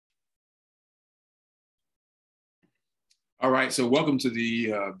All right, so welcome to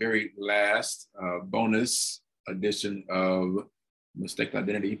the very last bonus edition of Mistaken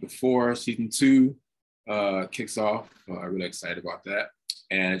Identity before season two kicks off. I'm really excited about that.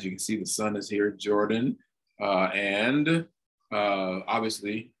 And as you can see, the sun is here, Jordan. And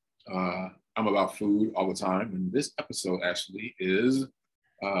obviously, I'm about food all the time. And this episode actually is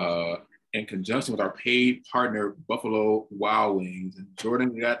in conjunction with our paid partner, Buffalo Wild Wings. And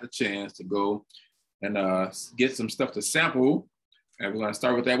Jordan got the chance to go and get some stuff to sample. And we're gonna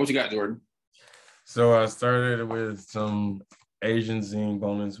start with that. What you got, Jordan? So I started with some Asian Zing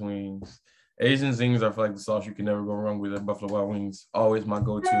boneless wings. Asian Zings, I feel like the sauce you can never go wrong with at Buffalo Wild Wings. Always my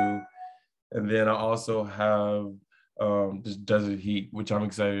go-to. And then I also have this Desert Heat, which I'm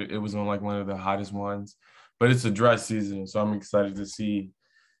excited. It was on like one of the hottest ones, but it's a dry season, so I'm excited to see,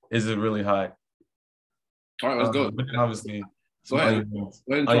 is it really hot? All right, let's go. But obviously, Go ahead. Go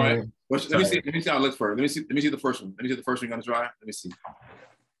ahead and try it. Let me see. Let me see how it looks first. Let me see the first one. Let me see the first one you're gonna try. Let me see.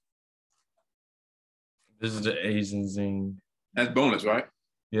 This is the Asian Zing. That's boneless, right?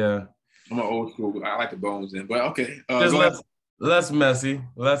 Yeah. I'm an old school. I like the bones in, but okay. Just less messy.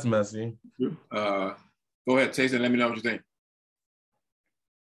 Less messy. Go ahead, taste it. And let me know what you think.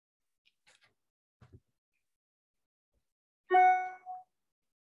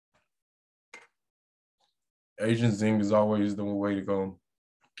 Asian Zing is always the way to go.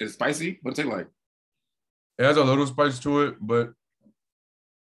 Is it spicy? What's it like? It has a little spice to it, but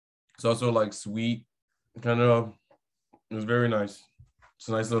it's also like sweet. Kind of, it's very nice. It's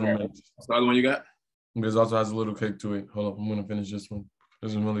a nice little mix. What's the other one you got? It also has a little kick to it. Hold up, I'm gonna finish this one.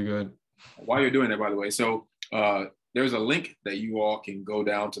 This is really good. While you're doing that, by the way, so there's a link that you all can go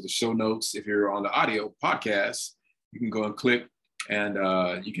down to the show notes. If you're on the audio podcast, you can go and click, and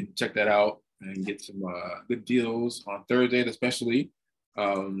you can check that out and get some good deals on Thursday, especially.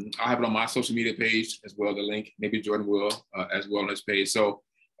 I'll have it on my social media page as well, the link. Maybe Jordan will as well on his page. So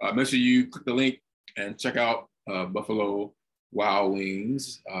make sure you click the link and check out Buffalo Wild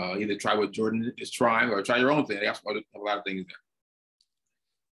Wings. Either try what Jordan is trying or try your own thing. They have a lot of things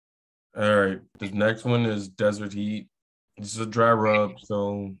there. All right. The next one is Desert Heat. This is a dry rub,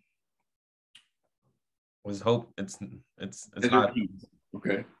 so let's hope it's hot. Heat.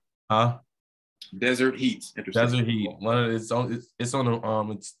 Okay. Huh? Desert Heat. Interesting. Desert Heat. It's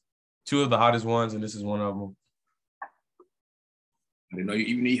on it's two of the hottest ones, and this is one of them. I didn't know you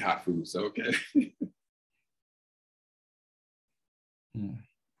even eat hot food, so okay.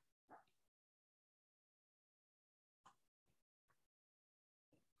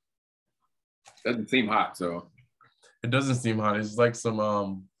 Doesn't seem hot, so. It doesn't seem hot. It's like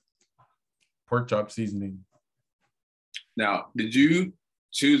some pork chop seasoning. Now, did you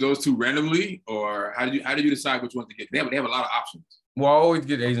choose those two randomly, or how did you decide which ones to get? They have a lot of options. Well, I always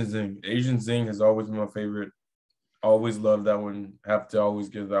get Asian Zing. Asian Zing has always been my favorite. Always loved that one. Have to always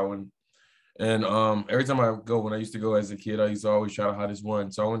get that one. And every time I go, when I used to go as a kid, I used to always try the hottest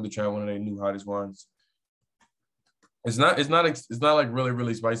one. So I wanted to try one of their new hottest ones. It's not like really,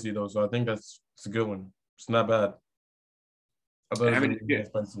 really spicy though. So I think it's a good one. It's not bad. How many did you get?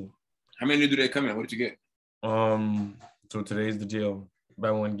 Spicy. How many do they come in? What did you get? So today's the deal. Buy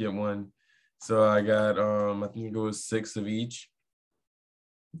one, get one. So I got I think it was 6 of each.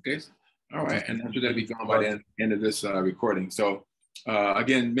 Okay. All right. And I'm sure that'll be gone by the end of this recording. So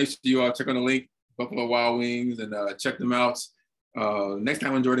again, make sure you all check on the link, Buffalo Wild Wings, and check them out. Next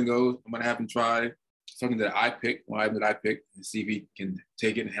time when Jordan goes, I'm gonna have him try something that I picked, one item that I picked, and see if he can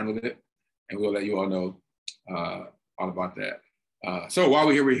take it and handle it. And we'll let you all know all about that. So while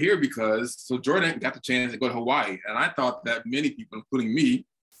we're here because Jordan got the chance to go to Hawaii, and I thought that many people, including me,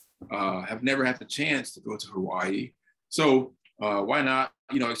 have never had the chance to go to Hawaii. So why not,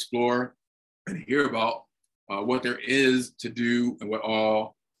 explore and hear about what there is to do and what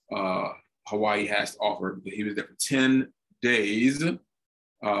all Hawaii has to offer. He was there for 10 days.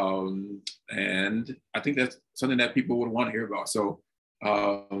 And I think that's something that people would want to hear about. So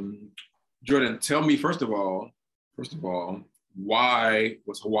Jordan, tell me first of all, why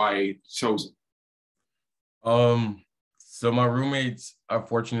was Hawaii chosen? So my roommates are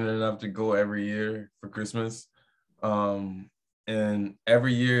fortunate enough to go every year for Christmas. And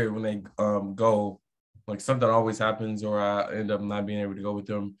every year when they go, like something always happens or I end up not being able to go with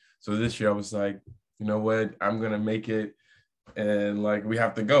them. So this year I was like, you know what, I'm going to make it. And like, we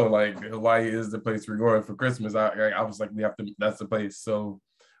have to go. Like Hawaii is the place we're going for Christmas. I was like, that's the place. So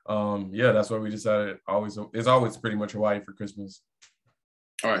yeah, that's why we decided it's always pretty much Hawaii for Christmas.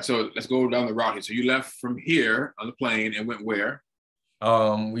 All right, so let's go down the route here. So you left from here on the plane and went where?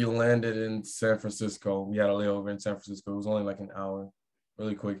 We landed in San Francisco. We had a layover in San Francisco. It was only like an hour,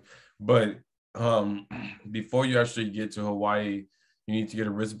 really quick. But before you actually get to Hawaii, you need to get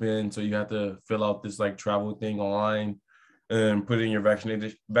a wristband. So you have to fill out this like travel thing online and put in your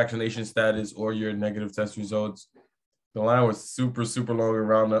vaccination status or your negative test results. The line was super, super long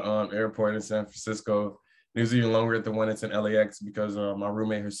around the airport in San Francisco. It was even longer at the one that's in LAX because my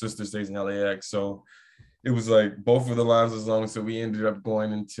roommate, her sister stays in LAX. So it was like both of the lines was long. So we ended up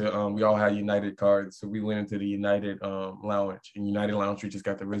going into, we all had United cards. So we went into the United Lounge. In United Lounge, we just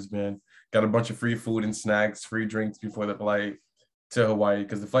got the wristband, got a bunch of free food and snacks, free drinks before the flight to Hawaii.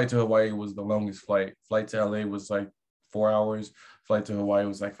 Because the flight to Hawaii was the longest flight. Flight to LA was like 4 hours. Flight to Hawaii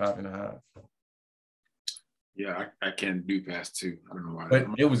was like 5.5. Yeah, I can't do past 2. I don't know why. But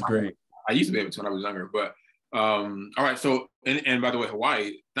it was great. I used to be able to when I was younger, but all right. So, and by the way,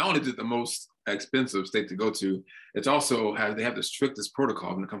 Hawaii, not only is it the most expensive state to go to, it's also they have the strictest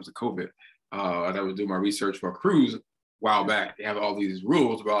protocol when it comes to COVID. As I was doing my research for a cruise a while back, they have all these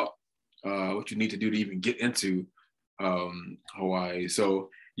rules about what you need to do to even get into Hawaii. So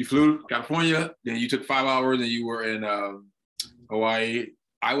you flew to California, then you took 5 hours and you were in Hawaii.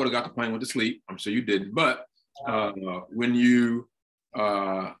 I would have got the plane, went to sleep. I'm sure you didn't, but when you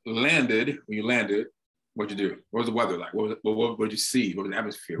landed, what'd you do? What was the weather like? What did you see? What was the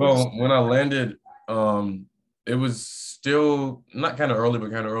atmosphere? Well, when I landed, it was still not kind of early,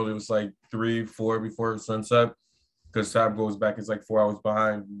 but kind of early. It was like 3, 4 before sunset because time goes back. It's like 4 hours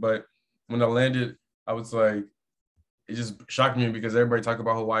behind. But when I landed, I was like, it just shocked me because everybody talk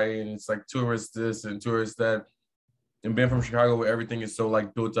about Hawaii and it's like tourist this and tourist that. And being from Chicago where everything is so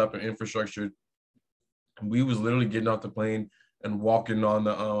like built up and infrastructure, we was literally getting off the plane and walking on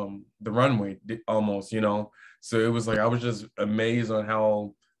the runway almost, you know. So it was like I was just amazed on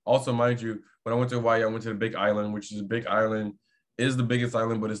how. Also, mind you, when I went to Hawaii, I went to the Big Island, which is a big island, is the biggest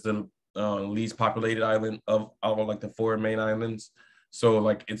island, but it's the least populated island of like the 4 main islands. So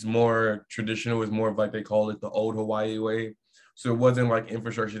like it's more traditional. It's more of like they call it the old Hawaii way. So it wasn't like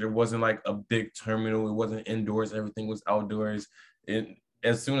infrastructure. There wasn't like a big terminal. It wasn't indoors. Everything was outdoors. And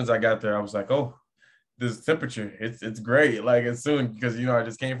as soon as I got there, I was like, oh, this temperature, it's great. Like as soon because you know I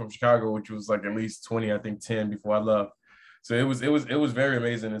just came from Chicago, which was like at least 20, I think 10 before I left. So it was very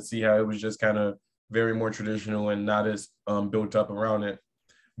amazing to see how it was just kind of very more traditional and not as built up around it.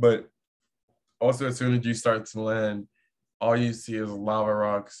 But also as soon as you start to land, all you see is lava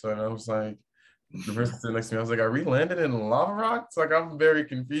rocks. And I was like, the person sitting next to me, I was like, are we landing in lava rocks? Like I'm very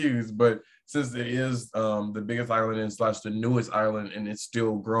confused. But since it is the biggest island and slash the newest island and it's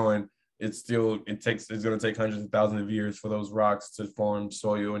still growing, it's going to take hundreds of thousands of years for those rocks to form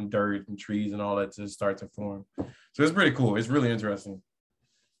soil and dirt and trees and all that to start to form. So it's pretty cool. It's really interesting.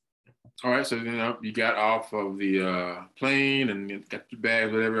 All right, so you got off of the plane and got your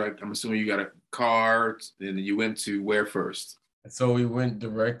bags, whatever. I'm assuming you got a car, and you went to where first? So we went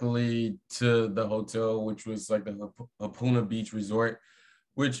directly to the hotel, which was like the Hapuna Beach Resort,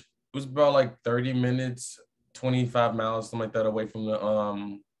 which was about like 30 minutes, 25 miles, something like that, away from the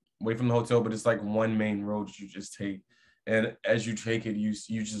hotel. But it's like one main road that you just take, and as you take it, you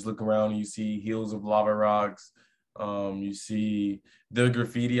just look around and you see hills of lava rocks. You see the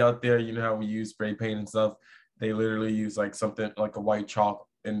graffiti out there. You know how we use spray paint and stuff. They literally use like something like a white chalk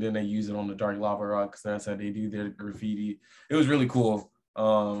and then they use it on the dark lava rocks. That's how they do their graffiti. It was really cool.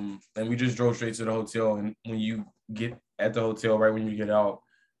 And we just drove straight to the hotel. And when you get at the hotel, right when you get out,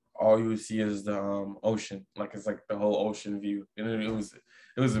 all you see is the ocean. Like it's like the whole ocean view, and it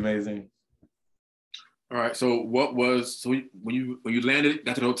was amazing. All right. So when you landed,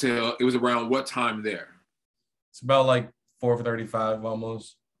 got to the hotel? It was around what time there? It's about like 4:35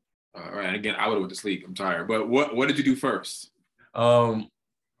 almost. All right. And again, I would have went to sleep. I'm tired. But what did you do first? Um,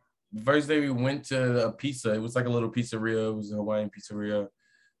 First day we went to a pizza. It was like a little pizzeria. It was a Hawaiian pizzeria.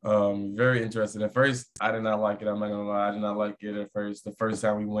 Very interesting. At first, I did not like it. I'm not gonna lie, I did not like it at first. The first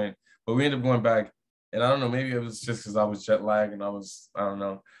time we went, but we ended up going back. And I don't know, maybe it was just because I was jet lagged and I don't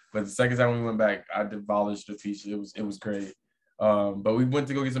know. But the second time we went back, I demolished the pizza. It was great. But we went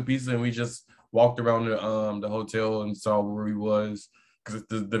to go get some pizza and we just walked around the hotel and saw where we was because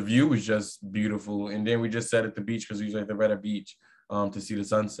the view was just beautiful. And then we just sat at the beach because we was at the Veta Beach to see the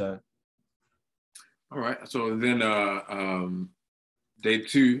sunset. All right. So then day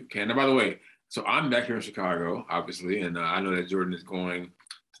 2. Okay. Now, by the way, so I'm back here in Chicago, obviously, and I know that Jordan is going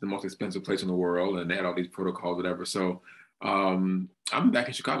to the most expensive place in the world, and they had all these protocols, whatever. So I'm back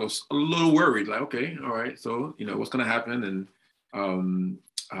in Chicago, a little worried, like, okay, all right, so what's gonna happen? And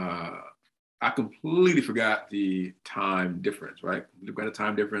I completely forgot the time difference, right? We've got a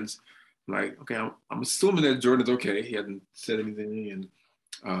time difference. Like, okay, I'm assuming that Jordan's okay. He hasn't said anything, and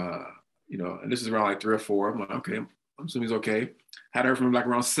and this is around like 3 or 4. I'm like, okay, I'm assuming he's okay. Had her from like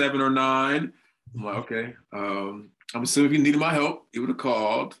around 7 or 9. I'm like, okay. I'm assuming if he needed my help, he would have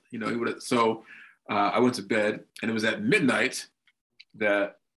called. You know, he would have. So I went to bed, and it was at midnight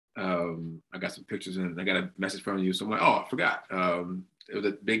that I got some pictures and I got a message from you. So I'm like, oh, I forgot. It was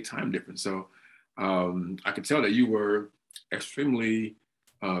a big time difference. So I could tell that you were extremely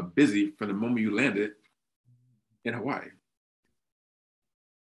busy from the moment you landed in Hawaii.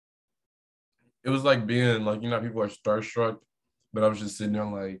 It was like being like, you know, people are starstruck, but I was just sitting there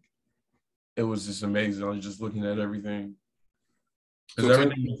like, it was just amazing. I was just looking at everything because So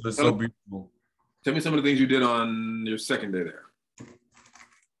everything was just so beautiful. Tell me some of the things you did on your second day there.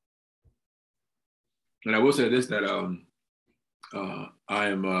 And I will say this, that I'm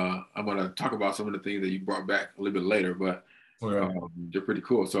going to talk about some of the things that you brought back a little bit later, but they're pretty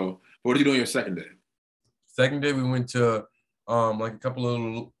cool. So what did you do on your second day? Second day, we went to like a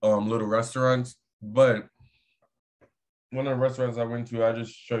couple of little restaurants, but one of the restaurants I went to, I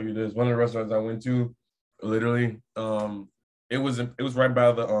just show you this. One of the restaurants I went to, literally, it was right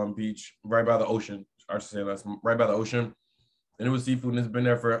by the beach, right by the ocean. I should say that's right by the ocean. And it was seafood, and it's been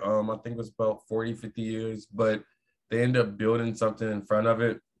there for I think it was about 40, 50 years, but they ended up building something in front of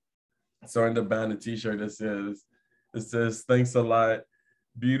it. So I ended up buying a t-shirt that says, "Thanks a lot.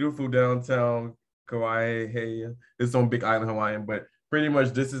 Beautiful downtown Kauai. Hey, it's on Big Island, Hawaiian, but pretty much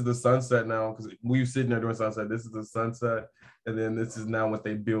this is the sunset now because we were sitting there during sunset. This is the sunset, and then this is now what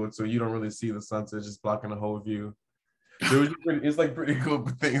they build. So you don't really see the sunset, just blocking the whole view. It's like pretty cool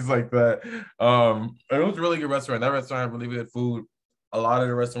things like that. And it was a really good restaurant. That restaurant had really good food. A lot of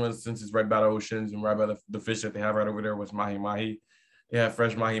the restaurants, since it's right by the oceans and right by the fish that they have right over there was mahi mahi. They had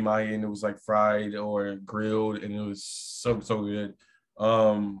fresh mahi mahi and it was like fried or grilled and it was so good.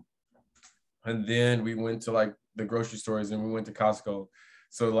 And then we went to like the grocery stores and we went to Costco.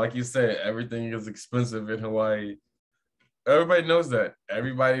 So like you said, everything is expensive in Hawaii. Everybody knows that.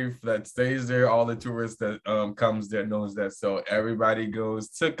 Everybody that stays there, all the tourists that comes there knows that. So everybody goes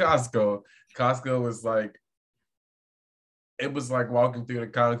to Costco. Costco was like, it was like walking through the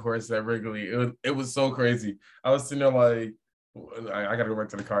concourse at Wrigley. It was so crazy. I was sitting there like, I gotta go back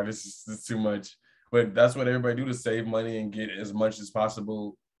to the car. This is too much. But that's what everybody do to save money and get as much as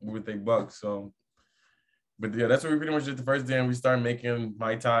possible with their bucks. So, but yeah, that's what we pretty much did the first day. And we started making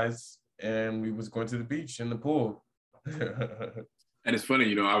Mai Tais and we was going to the beach and the pool. And it's funny,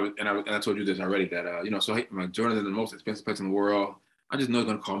 you know, I told you this already that, you know, so Jordan is the most expensive place in the world. I just know he's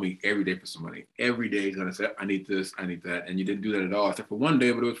going to call me every day for some money. Every day he's going to say, I need this, I need that. And you didn't do that at all, except for one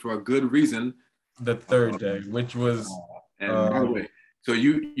day, but it was for a good reason. The third day, which was. And by the way, so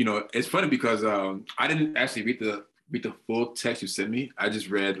you know, it's funny because I didn't actually read the full text you sent me. I just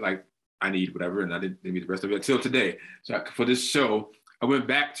read like, I need whatever, and I didn't read the rest of it until today. So for this show, I went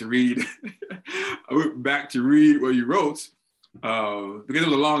back to read. What you wrote because it was a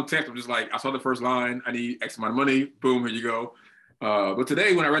long text. I'm just like, I saw the first line. I need X amount of money. Boom, here you go. But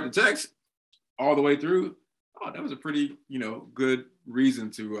today, when I read the text all the way through, that was a pretty, you know, good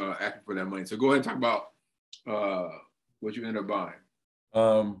reason to ask for that money. So go ahead and talk about what you ended up buying.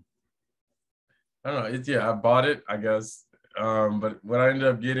 I don't know. I bought it, I guess. But what I ended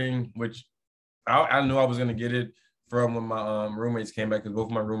up getting, which I knew I was gonna get it from when my roommates came back, because both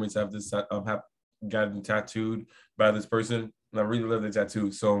of my roommates have gotten tattooed by this person, and I really love the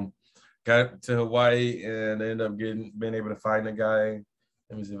tattoo. So got to Hawaii and ended up being able to find a guy.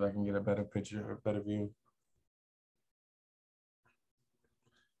 Let me see if I can get a better picture or a better view.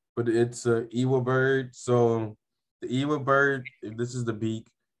 But it's a Ewa bird. So the Ewa bird, this is the beak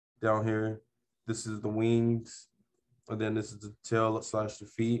down here. This is the wings, and then this is the tail /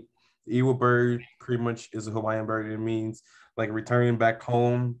 the feet. The Ewa bird pretty much is a Hawaiian bird. It means like returning back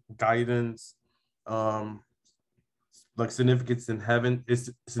home, guidance, like significance in heaven. It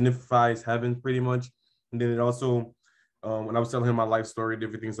signifies heaven pretty much. And then it also, when I was telling him my life story,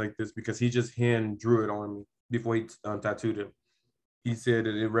 different things like this, because he just hand drew it on me before he tattooed it. He said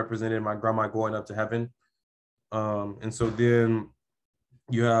that it represented my grandma going up to heaven. And so then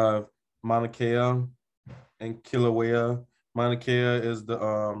you have Mauna Kea and Kilauea. Mauna Kea is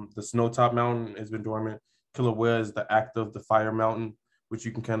the snow top mountain. It's been dormant. Kilauea is the active, the fire mountain, which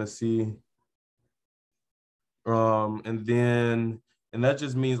you can kind of see. And that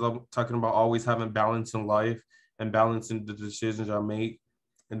just means I'm talking about always having balance in life and balancing the decisions I make.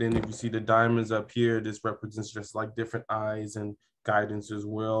 And then if you see the diamonds up here, this represents just like different eyes and guidance as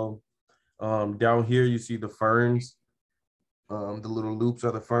well. Down here, you see the ferns. The little loops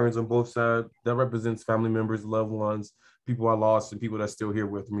are the ferns on both sides. That represents family members, loved ones, people I lost, and people that's still here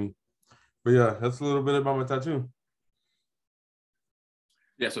with me. But yeah, that's a little bit about my tattoo.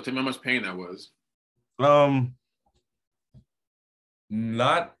 Yeah, so tell me how much pain that was.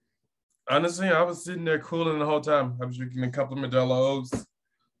 Not honestly, I was sitting there cooling the whole time. I was drinking a couple of Modelo's.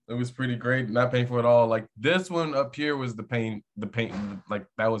 It was pretty great, not painful at all. Like this one up here was the pain, like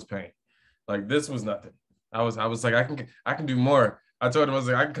that was pain. Like this was nothing. I was like, I can do more. I told him I was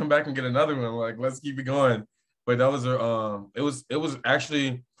like, I can come back and get another one. Like, let's keep it going. But that was it was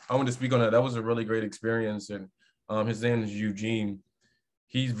actually, I want to speak on that. That was a really great experience. And his name is Eugene.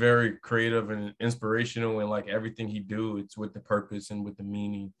 He's very creative and inspirational, and like everything he do, it's with the purpose and with the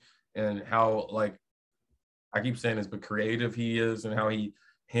meaning, and how like I keep saying this, but creative he is, and how he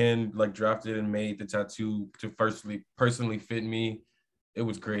hand like drafted and made the tattoo to firstly personally fit me. It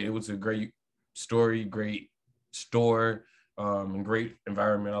was great. It was a great story, great store, and great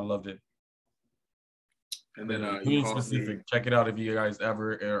environment. I loved it. And then you Union called Specific. me, Check it out if you guys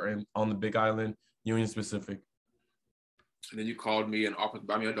ever are on the Big Island. Union Specific. and then you called me and offered to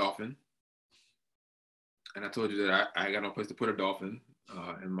buy me a dolphin. And I told you that I got no place to put a dolphin,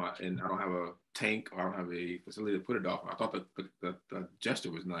 and I don't have a tank, or I don't have a facility to put a dolphin. I thought the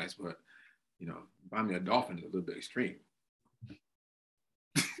gesture was nice, but buy me a dolphin is a little bit extreme.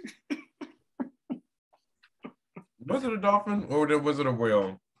 Was it a dolphin or was it a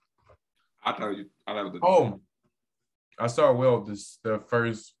whale? I thought it was a dolphin. Oh, I saw a whale the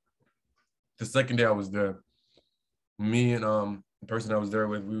second day I was there. Me and the person I was there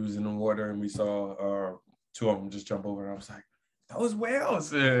with, we was in the water and we saw two of them just jump over, and I was like, those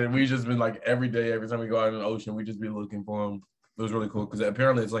whales. And we just been like every day, every time we go out in the ocean, we just be looking for them. It was really cool because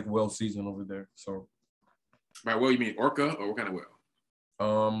apparently it's like whale season over there. So by whale you mean orca, or what kind of whale?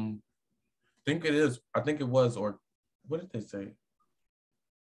 think it is. I think it was, or what did they say?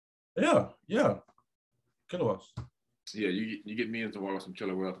 Yeah. Killer whales. Yeah, you get me into water with some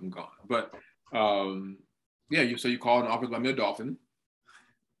killer whales, I'm gone. But yeah, so you called and offered to buy me a dolphin.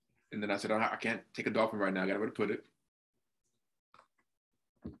 And then I said, I can't take a dolphin right now. I got where to put it.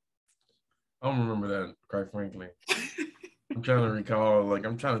 I don't remember that, quite frankly. I'm trying to recall. Like,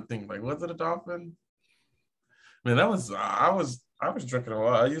 I'm trying to think. Like, was it a dolphin? Man, I was drinking a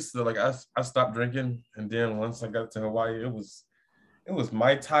lot. I used to I stopped drinking, and then once I got to Hawaii, it was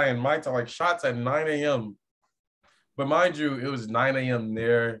Mai Tai like shots at 9 a.m. But mind you, it was 9 a.m.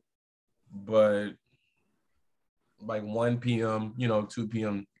 there, but like 1 p.m., 2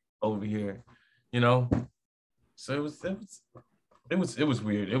 p.m. over here, So it was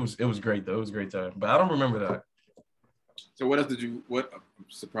weird. It was great though. It was a great time. But I don't remember that. So what else did you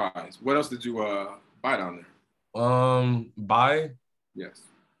surprise? What else did you buy down there? Buy? Yes.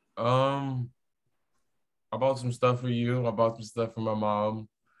 I bought some stuff for you. I bought some stuff for my mom.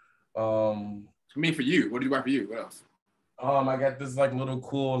 I mean, for you, what did you buy for you? What else? I got this like little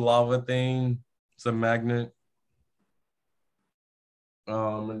cool lava thing. It's a magnet.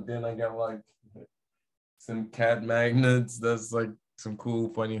 And then I got like some cat magnets. That's like some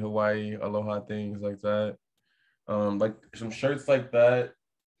cool, funny Hawaii aloha things like that. Like some shirts like that.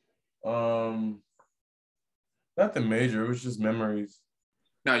 Nothing major. It was just memories.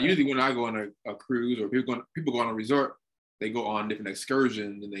 Now, usually when I go on a cruise, or people go on a resort, they go on different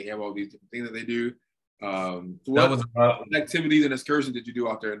excursions and they have all these different things that they do. So what activities and excursions did you do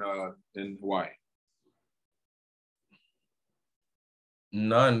out there in Hawaii?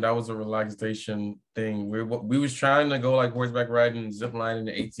 None. That was a relaxation thing. We was trying to go like horseback riding, zip lining,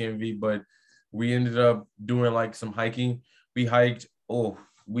 the ATV, but we ended up doing like some hiking. We hiked.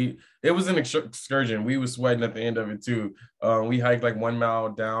 It was an excursion. We was sweating at the end of it too. We hiked like 1 mile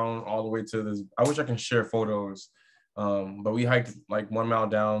down all the way to this. I wish I can share photos. But we hiked like 1 mile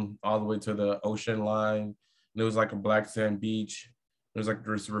down all the way to the ocean line. And it was like a black sand beach. There's like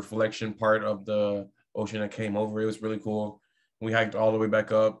this reflection part of the ocean that came over. It was really cool. We hiked all the way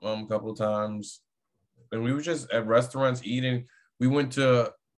back up a couple of times. And we were just at restaurants eating. We went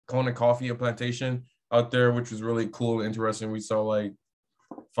to Kona Coffee, a plantation out there, which was really cool and interesting. We saw like,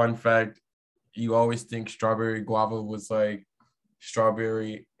 fun fact, you always think strawberry guava was like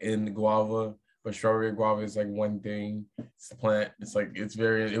strawberry in guava, but strawberry guava is like one thing. It's the plant. It's like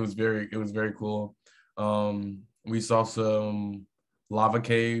it was very cool. We saw some lava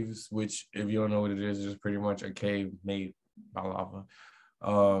caves, which if you don't know what it is, it's pretty much a cave made by lava.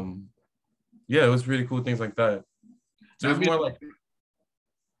 Yeah, it was really cool things like that. So it's more like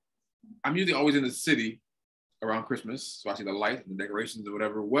I'm usually always in the city around Christmas, so I see the lights and the decorations or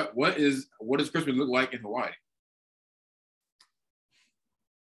whatever. What does Christmas look like in Hawaii?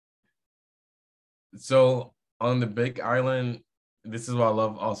 So on the Big Island, this is what I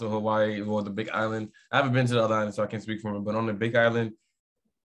love also Hawaii, or the Big Island. I haven't been to the other island, so I can't speak for them, but on the Big Island,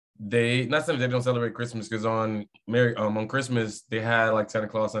 not saying they don't celebrate Christmas, because on Christmas, they had like Santa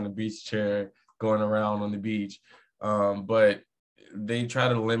Claus on the beach chair going around on the beach. But they try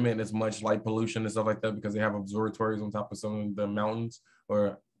to limit as much light pollution and stuff like that because they have observatories on top of some of the mountains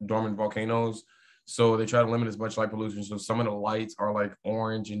or dormant volcanoes. So they try to limit as much light pollution. So some of the lights are like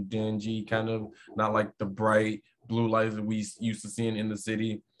orange and dingy, kind of not like the bright blue lights that we used to seeing in the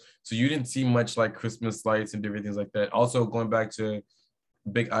city. So you didn't see much like Christmas lights and different things like that. Also, going back to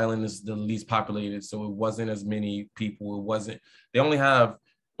Big Island is the least populated, so it wasn't as many people. It wasn't. They only have,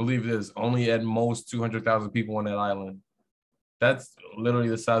 believe this, only at most 200,000 people on that island. That's literally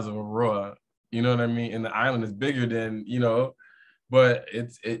the size of Aurora. You know what I mean? And the island is bigger than, but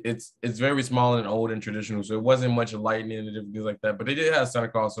it's very small and old and traditional. So it wasn't much lightning and different things like that. But they did have Santa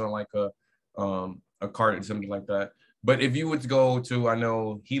Claus on like a cart or something like that. But if you would go to, I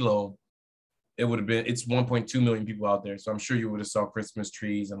know, Hilo, it would have been, it's 1.2 million people out there. So I'm sure you would have saw Christmas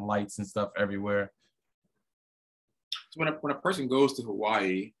trees and lights and stuff everywhere. So when a person goes to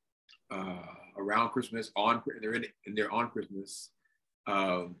Hawaii around Christmas, they're on Christmas,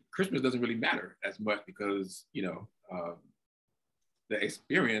 Christmas doesn't really matter as much because, the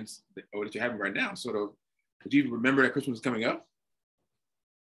experience that you're having right now, sort of, do you remember that Christmas was coming up?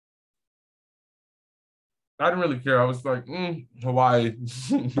 I didn't really care. I was like, Hawaii.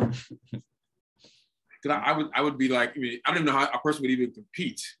 Because I would be like, I don't even know how a person would even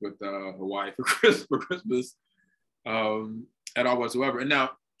compete with Hawaii for Christmas at all whatsoever. And now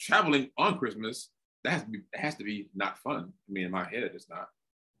traveling on Christmas, that has to be not fun. In my head, it's not.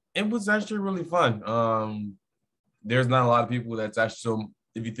 It was actually really fun. There's not a lot of people that's actually, so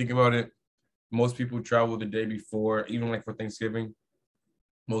if you think about it, most people travel the day before, even like for Thanksgiving.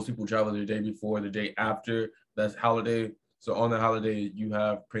 Most people travel the day before, the day after that's holiday. So on the holiday, you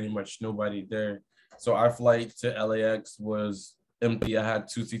have pretty much nobody there. So our flight to LAX was empty. I had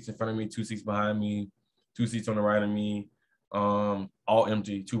 2 seats in front of me, 2 seats behind me, 2 seats on the right of me, all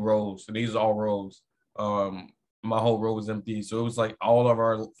empty, 2 rows. So these are all rows. My whole row was empty. So it was like all of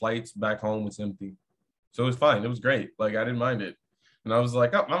our flights back home was empty. So it was fine. It was great. Like, I didn't mind it. And I was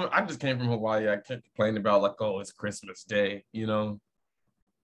like, oh, I just came from Hawaii. I can't complain about like, oh, it's Christmas Day,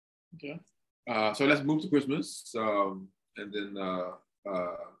 Okay. So let's move to Christmas. And then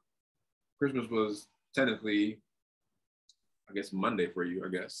Christmas was technically, I guess, Monday for you, I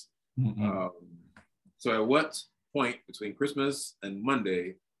guess. Mm-hmm. So at what point between Christmas and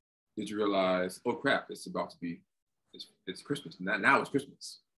Monday did you realize, oh crap, it's Christmas. Now it's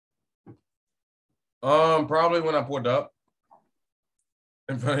Christmas. Probably when I pulled up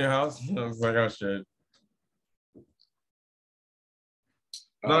in front of your house. I was like, oh shit.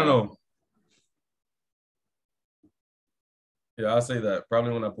 No. Yeah, I'll say that.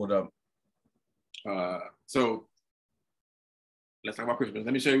 Probably when I pulled up. So let's talk about Christmas.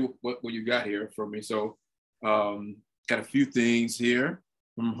 Let me show you what you got here for me. So got a few things here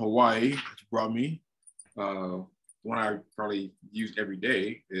from Hawaii that you brought me. One I probably use every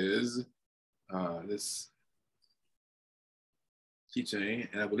day is this keychain,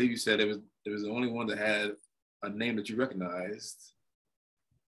 and I believe you said it was the only one that had a name that you recognized.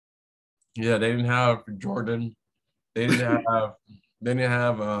 Yeah, they didn't have Jordan. They didn't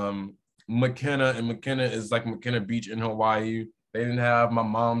have McKenna, and McKenna is like McKenna Beach in Hawaii. They didn't have my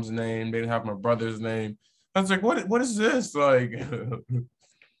mom's name. They didn't have my brother's name. I was like, what is this? Like,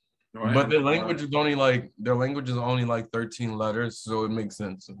 right. But their language is only like 13 letters, so it makes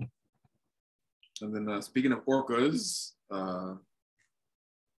sense. And then speaking of orcas,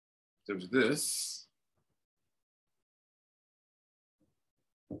 there's this.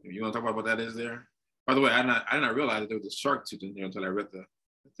 You want to talk about what that is there? By the way, I did not realize that there was a shark tooth in there until I read the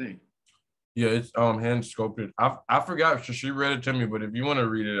thing. Yeah, it's hand sculpted. I forgot, she read it to me, but if you want to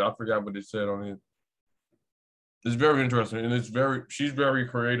read it, I forgot what it said on it. It's very interesting, and she's very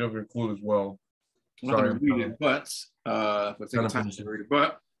creative and cool as well. Sorry, read it, but if I take time to read it,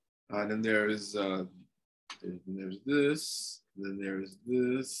 but then there's this, then there's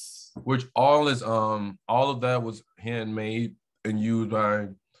this. Which all of that was handmade and used by,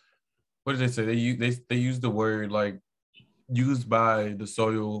 what did they say? They used the word like used by the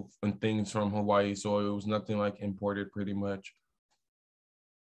soil and things from Hawaii soil. It was nothing like imported, pretty which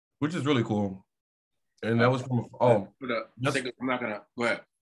is really cool. And that was from I'm not gonna go ahead.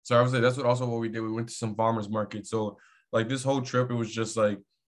 So I was like, that's what we did. We went to some farmers market. So like this whole trip, it was just like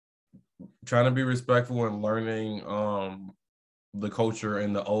trying to be respectful and learning the culture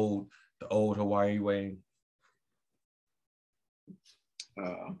and the old Hawaii way.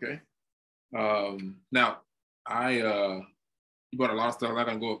 Okay. Now you brought a lot of stuff. I'm not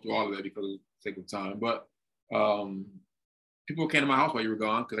gonna go through all of that because of the sake of time, but people came to my house while you were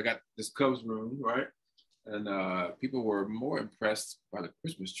gone because I got this Cubs room, right? And people were more impressed by the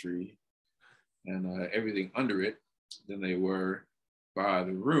Christmas tree and everything under it than they were by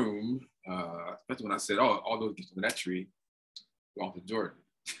the room, especially when I said, "Oh, all those gifts on that tree belong to Jordan."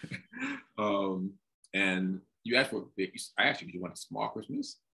 And you asked for a big. I asked you, "Did you want a small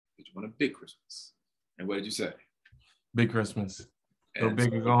Christmas? Did you want a big Christmas?" And what did you say? Big Christmas. Go And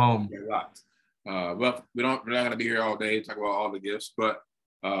big or go home. Well, we're not going to be here all day to talk about all the gifts, but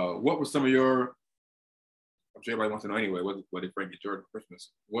what were some of your? I'm sure everybody wants to know anyway. What did Frank get Jordan for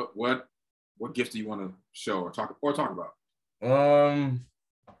Christmas? What gifts do you want to show or talk about?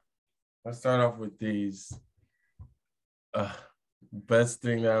 Let's start off with these. Best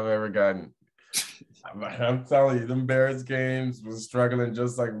thing I've ever gotten. I'm telling you, them Bears games was struggling,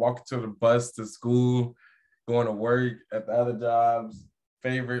 just like walking to the bus to school, going to work at the other jobs.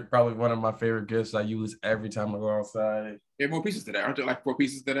 Probably one of my favorite gifts I use every time I go outside. There are more pieces to that. Aren't there like 4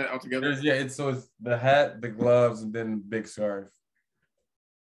 pieces to that altogether? It's the hat, the gloves, and then the big scarf.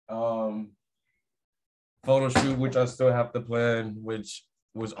 Photo shoot, which I still have to plan, which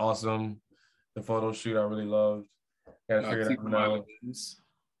was awesome. The photo shoot I really loved. Gotta figure that out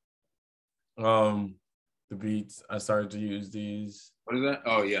now. The beats, I started to use these. What is that?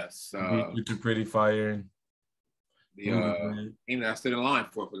 Oh yes. Which are pretty fire. The game that I stood in line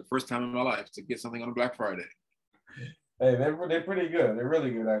for the first time in my life to get something on Black Friday. Hey, they're pretty good. They're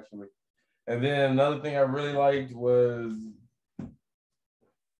really good actually. And then another thing I really liked was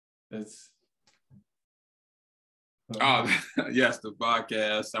yes, the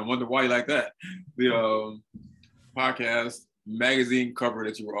podcast. I wonder why you like that. The podcast magazine cover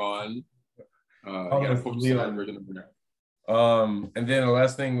that you were on. And then the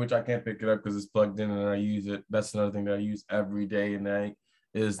last thing, which I can't pick it up because it's plugged in and I use it. That's another thing that I use every day and night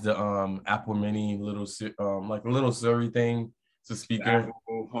is the Apple Mini little like a little Siri thing. It's a speaker.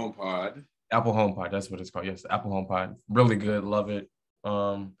 Apple HomePod. Apple HomePod. That's what it's called. Yes, Apple HomePod. Really good. Love it.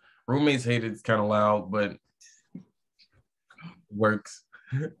 Roommates hate it. It's kind of loud, but it works.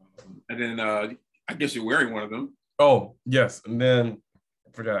 And then I guess you're wearing one of them. Oh yes, and then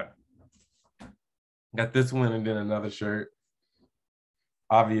I forgot. Got this one and then another shirt.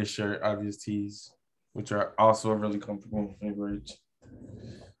 Obvious tees, which are also really comfortable and great.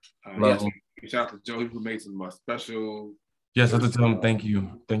 Yes, shout out to Joey who made some special. Yes, I have to tell him thank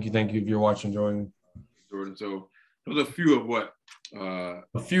you if you're watching, Jordan. So those are a few of what? A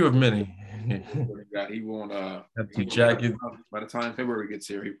few of many. He won't. The jacket. By the time February gets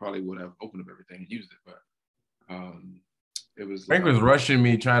here, he probably would have opened up everything and used it, but it was. Frank was rushing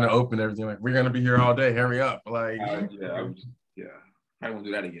me trying to open everything. Like, we're gonna be here all day. Hurry up! Like, I won't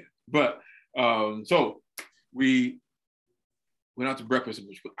do that again. But so we went out to breakfast,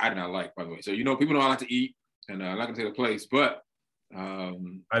 which I did not like, by the way. So people know I like to eat, and I'm not gonna say the place, but I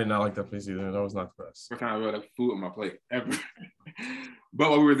did not like that place either. That was not the best. First time I really had food on my plate ever. But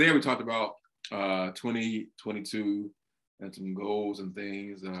while we were there, we talked about 2022 and some goals and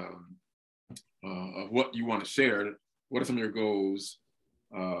things of what you want to share. What are some of your goals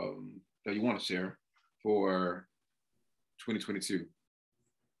that you want to share for 2022?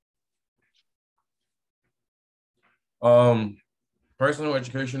 Personal,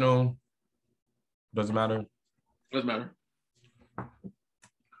 educational, doesn't matter. Doesn't matter.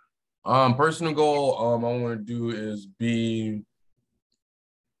 Personal goal I want to do is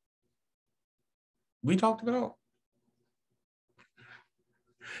we talked about.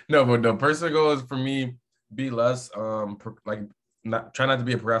 No, but the personal goal is for me be less try not to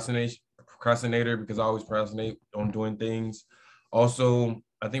be a procrastinator because I always procrastinate on doing things. Also,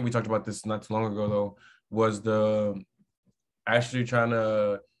 I think we talked about this not too long ago though, was the actually trying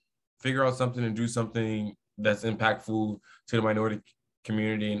to figure out something and do something that's impactful to the minority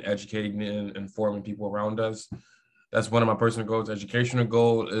community and educating and informing people around us. That's one of my personal goals. Educational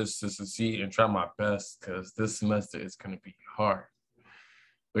goal is to succeed and try my best because this semester is going to be hard,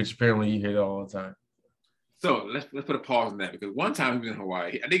 which apparently you hear all the time. So let's put a pause on that because one time we was in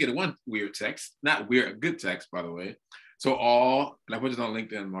Hawaii, I did get one weird text, not weird, a good text, by the way. So and I put this on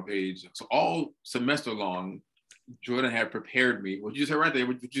LinkedIn on my page. So all semester long, Jordan had prepared me. What you just heard right there,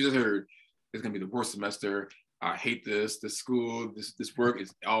 what you just heard, is going to be the worst semester. I hate this school, this work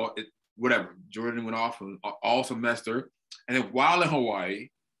is whatever. Jordan went off all semester. And then while in Hawaii,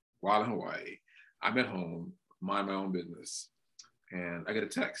 I'm at home, mind my own business. And I get a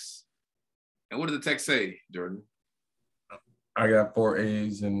text. And what did the text say, Jordan? I got 4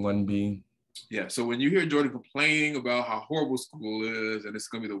 A's and 1 B. Yeah, so when you hear Jordan complaining about how horrible school is and it's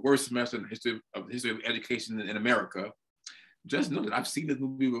going to be the worst semester in the history of education in America, just know that I've seen this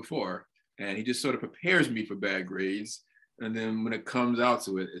movie before, and he just sort of prepares me for bad grades, and then when it comes out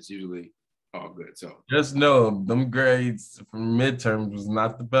to it, it's usually Oh, good. So just know them grades from midterms was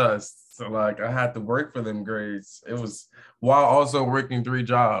not the best. So like I had to work for them grades. It was while also working 3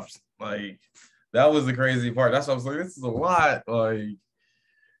 jobs. Like that was the crazy part. That's why I was like, this is a lot. Like,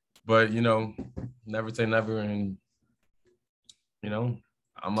 but never say never, and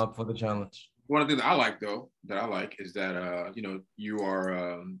I'm up for the challenge. one of the things I like though, is that you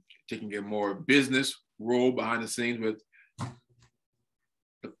are taking a more business role behind the scenes with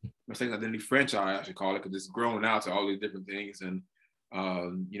the Mustang Identity franchise, I should call it, because it's grown out to all these different things, and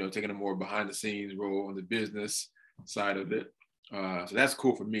taking a more behind the scenes role on the business side of it. So that's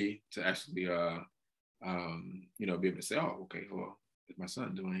cool for me to actually be able to say, oh, okay, well, is my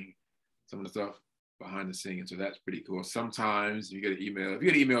son doing some of the stuff behind the scenes? So that's pretty cool. Sometimes if you get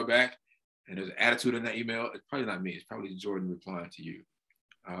an email back and there's an attitude in that email, it's probably not me. It's probably Jordan replying to you.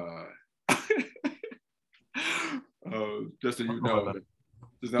 Just so you know,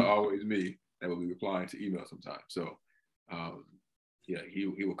 it's not always me that will be replying to email sometimes. So yeah, he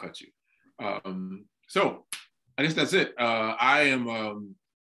will cut you. So I guess that's it. I am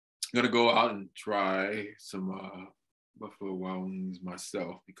gonna go out and try some Buffalo Wild Wings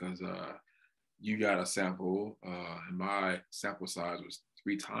myself, because you got a sample, and my sample size was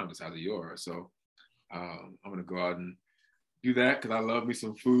 3 times the size of yours. So I'm gonna go out and do that because I love me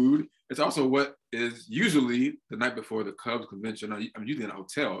some food. It's also what is usually the night before the Cubs convention. I'm usually in a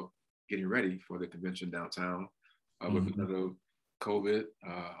hotel getting ready for the convention downtown, but because of COVID,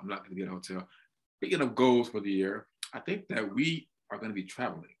 I'm not going to get a hotel. Speaking of goals for the year, I think that we are going to be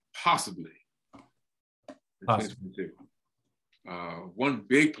traveling, possibly. In 2022. One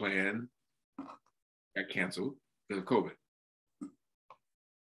big plan got canceled because of COVID.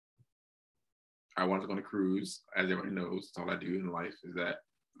 I wanted to go on a cruise, as everybody knows. That's all I do in life is that.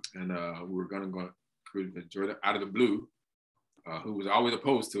 And we were going to go on a cruise with Jordan out of the blue, who was always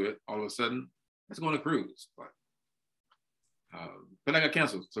opposed to it. All of a sudden, let's go on a cruise. But that got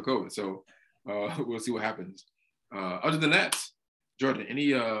canceled, so COVID. So we'll see what happens. Other than that, Jordan,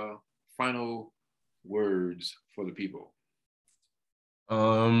 any final words for the people?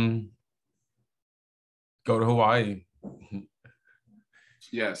 Go to Hawaii.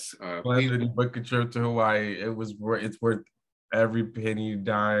 Yes. Please book a trip to Hawaii. It's worth every penny,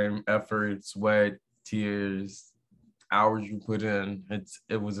 dime, effort, sweat, tears, hours you put in.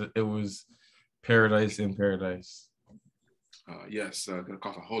 It was paradise in paradise. Yes, gonna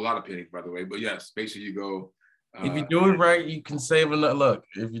cost a whole lot of pennies, by the way. But yes, make sure you go. If you do it right, you can save enough. Look,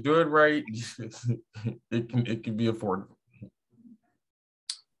 if you do it right, it can be affordable.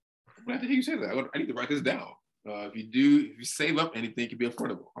 I'm glad to hear you say that. I need to write this down. If you save up anything, it can be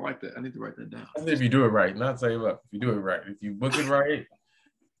affordable. I like that. I need to write that down. If you do it right, not save up. If you do it right, if you book it right,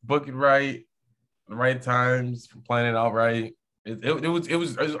 the right times, plan it out right. It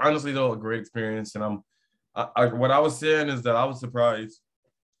was honestly though a great experience, and what I was saying is that I was surprised.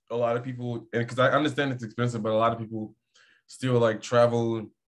 A lot of people, and because I understand it's expensive, but a lot of people still like travel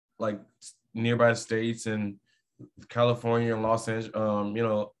like nearby states and California and Los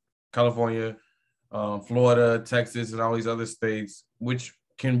Angeles, California, Florida, Texas, and all these other states, which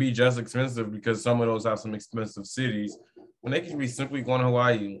can be just expensive because some of those have some expensive cities. When they can be simply going to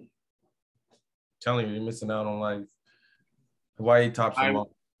Hawaii, I'm telling you, you're missing out on life. Hawaii tops them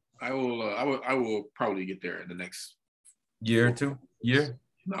all. I will probably get there in the next year or 2 year.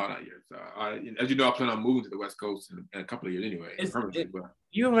 No, not years. As you know, I plan on moving to the West Coast in a couple of years anyway.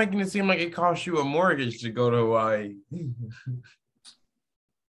 You're making it seem like it costs you a mortgage to go to Hawaii. I'm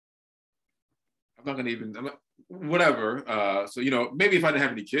not gonna even. Whatever. So maybe if I didn't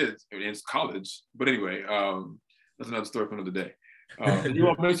have any kids, it's college. But anyway, that's another story for another day.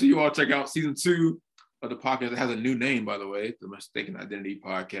 Make sure you all check out season 2 of the podcast. It has a new name, by the way, the Mistaken Identity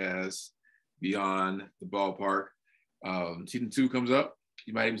Podcast, Beyond the Ballpark. Season 2 comes up.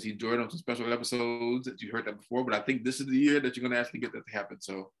 You might even see Jordan on some special episodes that you heard that before, but I think this is the year that you're going to actually get that to happen.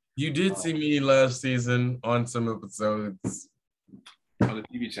 So you did see me last season on some episodes on the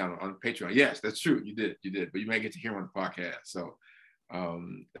TV channel, on Patreon. Yes, that's true. You did, but you might get to hear him on the podcast. So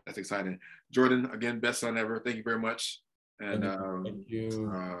that's exciting. Jordan, again, best son ever. Thank you very much. And thank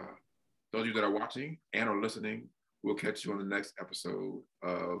you. Those of you that are watching and or listening, we'll catch you on the next episode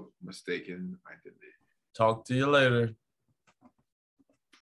of Mistaken Identity. Talk to you later.